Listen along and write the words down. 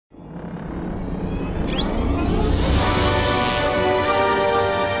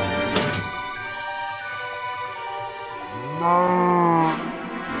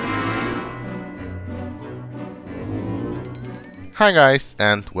Hi guys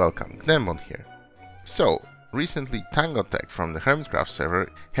and welcome, gnembon here. So, recently Tango from the Hermitcraft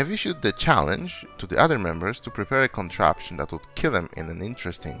server have issued the challenge to the other members to prepare a contraption that would kill them in an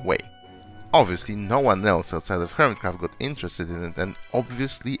interesting way. Obviously no one else outside of Hermitcraft got interested in it, and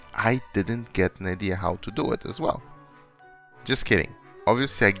obviously I didn't get an idea how to do it as well. Just kidding.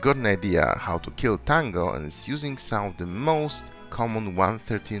 Obviously I got an idea how to kill Tango, and it's using some of the most common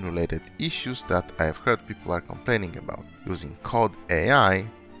 1.13 related issues that I've heard people are complaining about, using code AI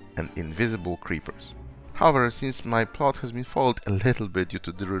and invisible creepers. However, since my plot has been foiled a little bit due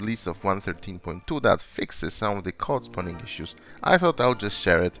to the release of 1.13.2 that fixes some of the code spawning issues, I thought I'll just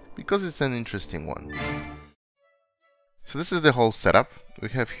share it because it's an interesting one. So this is the whole setup. We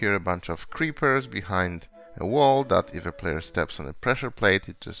have here a bunch of creepers behind a wall that if a player steps on a pressure plate,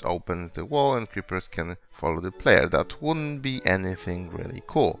 it just opens the wall and creepers can follow the player. That wouldn't be anything really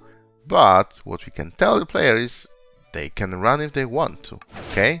cool. But what we can tell the player is they can run if they want to,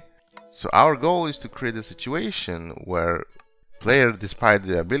 okay? So our goal is to create a situation where player, despite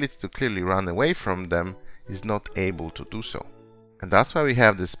the ability to clearly run away from them, is not able to do so. And that's why we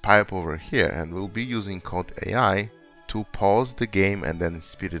have this pipe over here, and we'll be using code AI to pause the game and then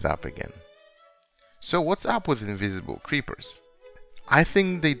speed it up again. So what's up with invisible creepers? I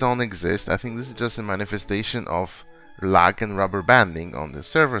think they don't exist. I think this is just a manifestation of lag and rubber banding on the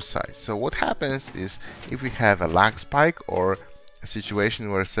server side. So what happens is if we have a lag spike or a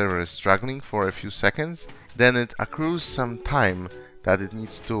situation where a server is struggling for a few seconds, then it accrues some time that it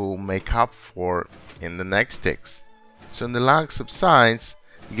needs to make up for in the next ticks. So when the lag subsides,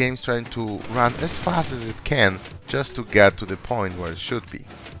 the game's trying to run as fast as it can just to get to the point where it should be.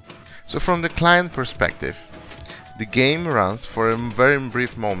 So from the client perspective, the game runs for a very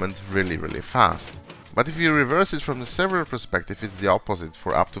brief moment really fast. But if you reverse it from the server perspective, it's the opposite.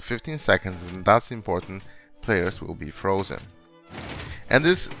 For up to 15 seconds, and that's important, players will be frozen. And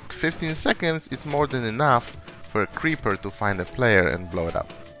this 15 seconds is more than enough for a creeper to find a player and blow it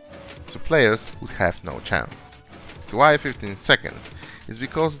up. So players would have no chance. So why 15 seconds? It's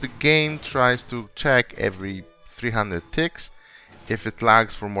because the game tries to check every 300 ticks if it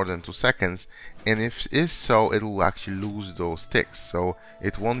lags for more than 2 seconds, and if it is so, it will actually lose those ticks, so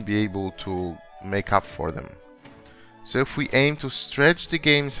it won't be able to make up for them. So if we aim to stretch the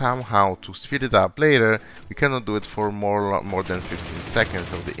game somehow to speed it up later, we cannot do it for more than 15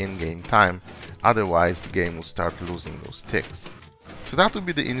 seconds of the in-game time, otherwise the game will start losing those ticks. So that would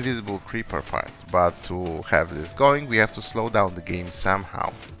be the invisible creeper part, but to have this going we have to slow down the game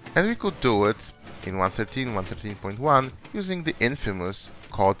somehow. And we could do it in 1.13, 1.13.1 using the infamous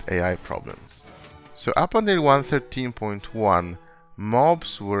code AI problems. So up until 1.13.1,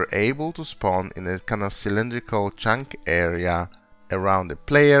 mobs were able to spawn in a kind of cylindrical chunk area around the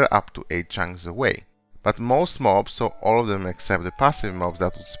player up to 8 chunks away. But most mobs, so all of them except the passive mobs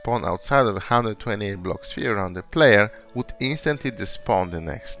that would spawn outside of a 128 block sphere around the player, would instantly despawn the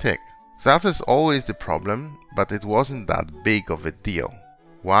next tick. So that is always the problem, but it wasn't that big of a deal.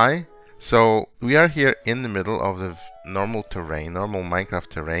 Why? So we are here in the middle of the normal terrain, normal Minecraft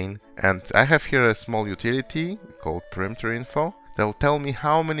terrain, and I have here a small utility called perimeter info that will tell me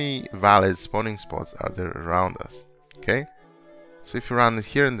how many valid spawning spots are there around us. Okay, so if you run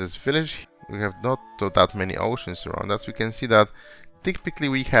here in this village, we have not that many oceans around us. We can see that typically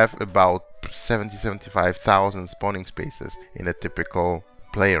we have about 75,000 spawning spaces in a typical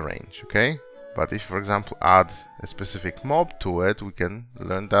player range. Okay, but if for example add a specific mob to it, we can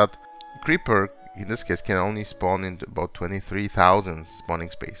learn that creeper in this case can only spawn in about 23,000 spawning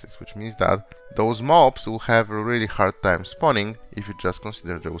spaces, which means that those mobs will have a really hard time spawning if you just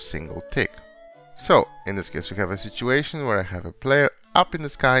consider those single tick. So in this case we have a situation where I have a player up in the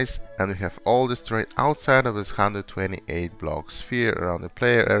skies and we have all this terrain outside of this 128 block sphere around the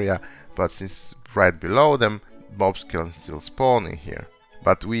player area, but since right below them mobs can still spawn in here.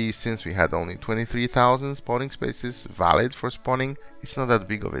 But since we had only 23,000 spawning spaces valid for spawning, it's not that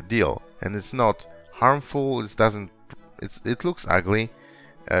big of a deal, and it's not harmful. It looks ugly,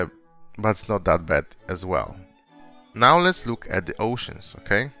 but it's not that bad as well. Now let's look at the oceans.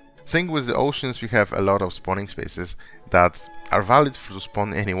 Okay, thing with the oceans, we have a lot of spawning spaces that are valid to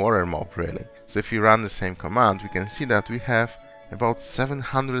spawn any water mob really. So if you run the same command, we can see that we have about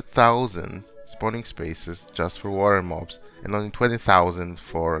 700,000 spawning spaces just for water mobs and only 20,000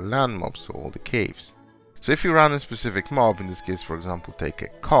 for land mobs, so all the caves. So if you run a specific mob, in this case for example take a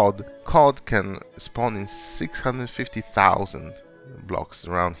cod can spawn in 650,000 blocks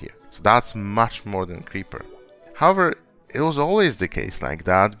around here. So that's much more than creeper. However, it was always the case like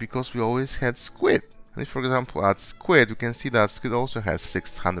that because we always had squid. And if for example add squid, we can see that squid also has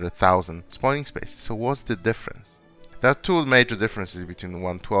 600,000 spawning spaces. So what's the difference? There are two major differences between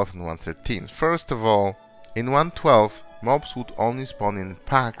 1.12 and 1.13. First of all, in 1.12, mobs would only spawn in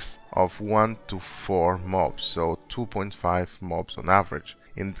packs of 1 to 4 mobs, so 2.5 mobs on average.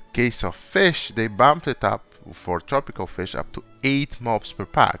 In the case of fish, they bumped it up for tropical fish up to 8 mobs per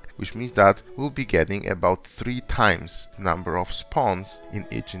pack, which means that we'll be getting about 3 times the number of spawns in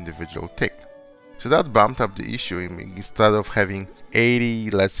each individual tick. So that bumped up the issue. Instead of having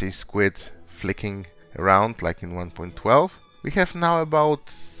 80, let's say, squid flicking around like in 1.12, we have now about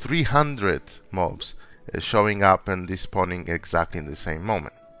 300 mobs showing up and despawning exactly in the same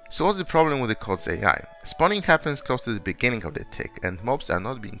moment. So what's the problem with the code's AI? Spawning happens close to the beginning of the tick, and mobs are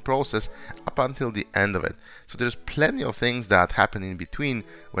not being processed up until the end of it. So there's plenty of things that happen in between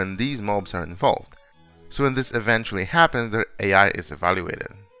when these mobs are involved. So when this eventually happens, their AI is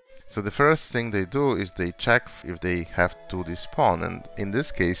evaluated. So the first thing they do is they check if they have to despawn, and in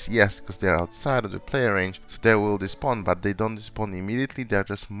this case, yes, because they're outside of the player range, so they will despawn, but they don't despawn immediately, they're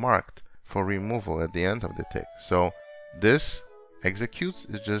just marked for removal at the end of the tick. So this executes,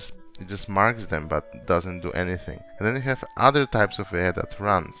 it just marks them but doesn't do anything. And then you have other types of AI that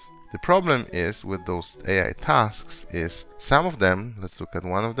runs. The problem is with those AI tasks is some of them, let's look at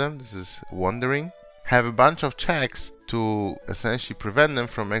one of them, this is wandering, have a bunch of checks to essentially prevent them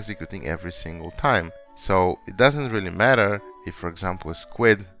from executing every single time. So it doesn't really matter if, for example, a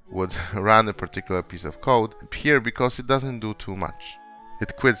squid would run a particular piece of code here because it doesn't do too much.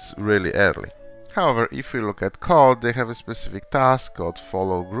 It quits really early. However, if we look at code, they have a specific task called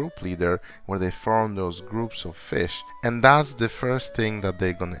follow group leader, where they form those groups of fish, and that's the first thing that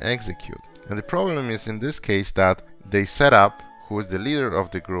they're gonna execute. And the problem is in this case that they set up who is the leader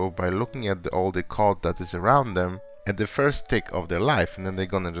of the group by looking at all the code that is around them at the first tick of their life, and then they're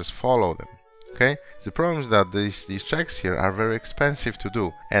gonna just follow them. Okay? The problem is that these checks here are very expensive to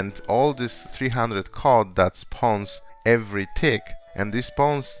do, and all this 300 code that spawns every tick and this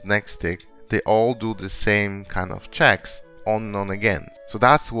spawns next tick, they all do the same kind of checks on and on again. So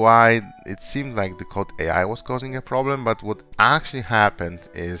that's why it seemed like the code AI was causing a problem, but what actually happened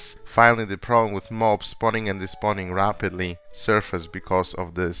is finally the problem with mobs spawning and despawning rapidly surfaced because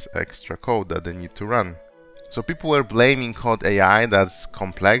of this extra code that they need to run. So people were blaming code AI that's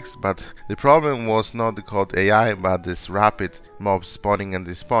complex, but the problem was not the code AI, but this rapid mob spawning and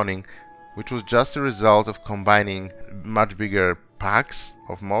despawning, which was just a result of combining much bigger packs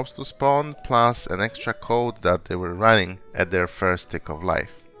of mobs to spawn plus an extra code that they were running at their first tick of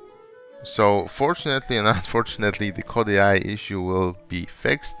life. So fortunately and unfortunately, the code AI issue will be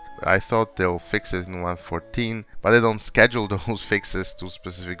fixed. I thought they'll fix it in 1.14, but they don't schedule those fixes to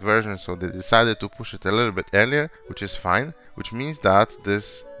specific versions, so they decided to push it a little bit earlier, which is fine, which means that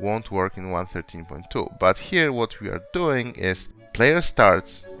this won't work in 1.13.2. But here what we are doing is player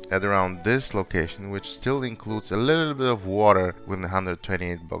starts at around this location, which still includes a little bit of water within the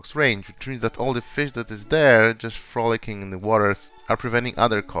 128 blocks range, which means that all the fish that is there just frolicking in the waters are preventing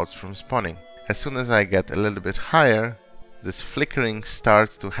other codes from spawning. As soon as I get a little bit higher, this flickering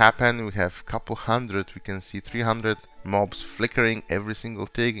starts to happen. We have a couple hundred, we can see 300 mobs flickering every single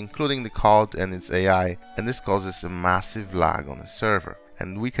tick, including the code and its AI, and this causes a massive lag on the server.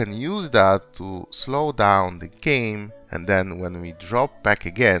 And we can use that to slow down the game, and then when we drop back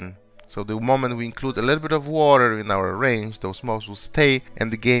again, so the moment we include a little bit of water in our range, those mobs will stay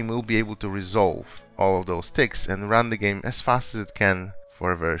and the game will be able to resolve all of those ticks and run the game as fast as it can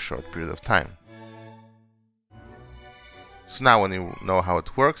for a very short period of time. So now when you know how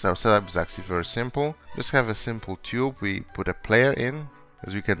it works, our setup is actually very simple. Just have a simple tube, we put a player in.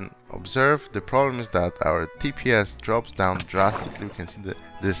 As we can observe, the problem is that our TPS drops down drastically. We can see that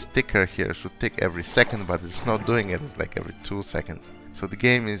this ticker here should tick every second, but it's not doing it, it's like every 2 seconds. So the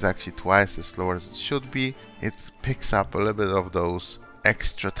game is actually twice as slow as it should be. It picks up a little bit of those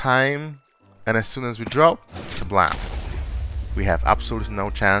extra time, and as soon as we drop, kablam! We have absolutely no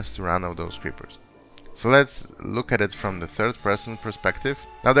chance to run out those creepers. So let's look at it from the third-person perspective.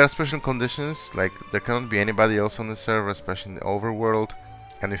 Now there are special conditions, like there cannot be anybody else on the server, especially in the overworld.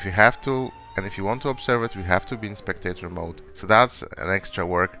 And if you have to, and if you want to observe it, we have to be in spectator mode. So that's an extra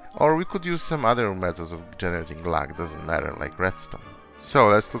work. Or we could use some other methods of generating lag, doesn't matter, like redstone. So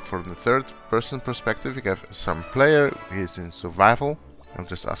let's look from the third-person perspective. We have some player, he's in survival. I'll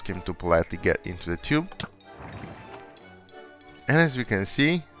just ask him to politely get into the tube. And as we can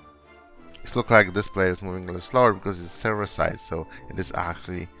see, it looks like this player is moving a little slower because it's server side, so it is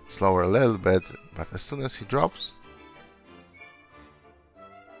actually slower a little bit, but as soon as he drops,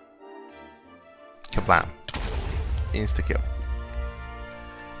 kablam! Insta-kill.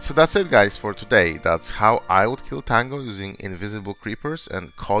 So that's it guys for today. That's how I would kill Tango using invisible creepers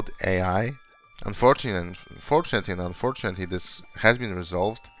and code AI Unfortunately, this has been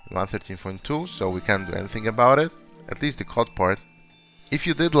resolved in 1.13.2, so we can't do anything about it, at least the code part. If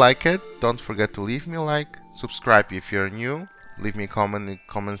you did like it, don't forget to leave me a like, subscribe if you're new, leave me a comment in the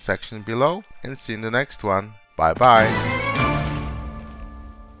comment section below, and see you in the next one. Bye bye!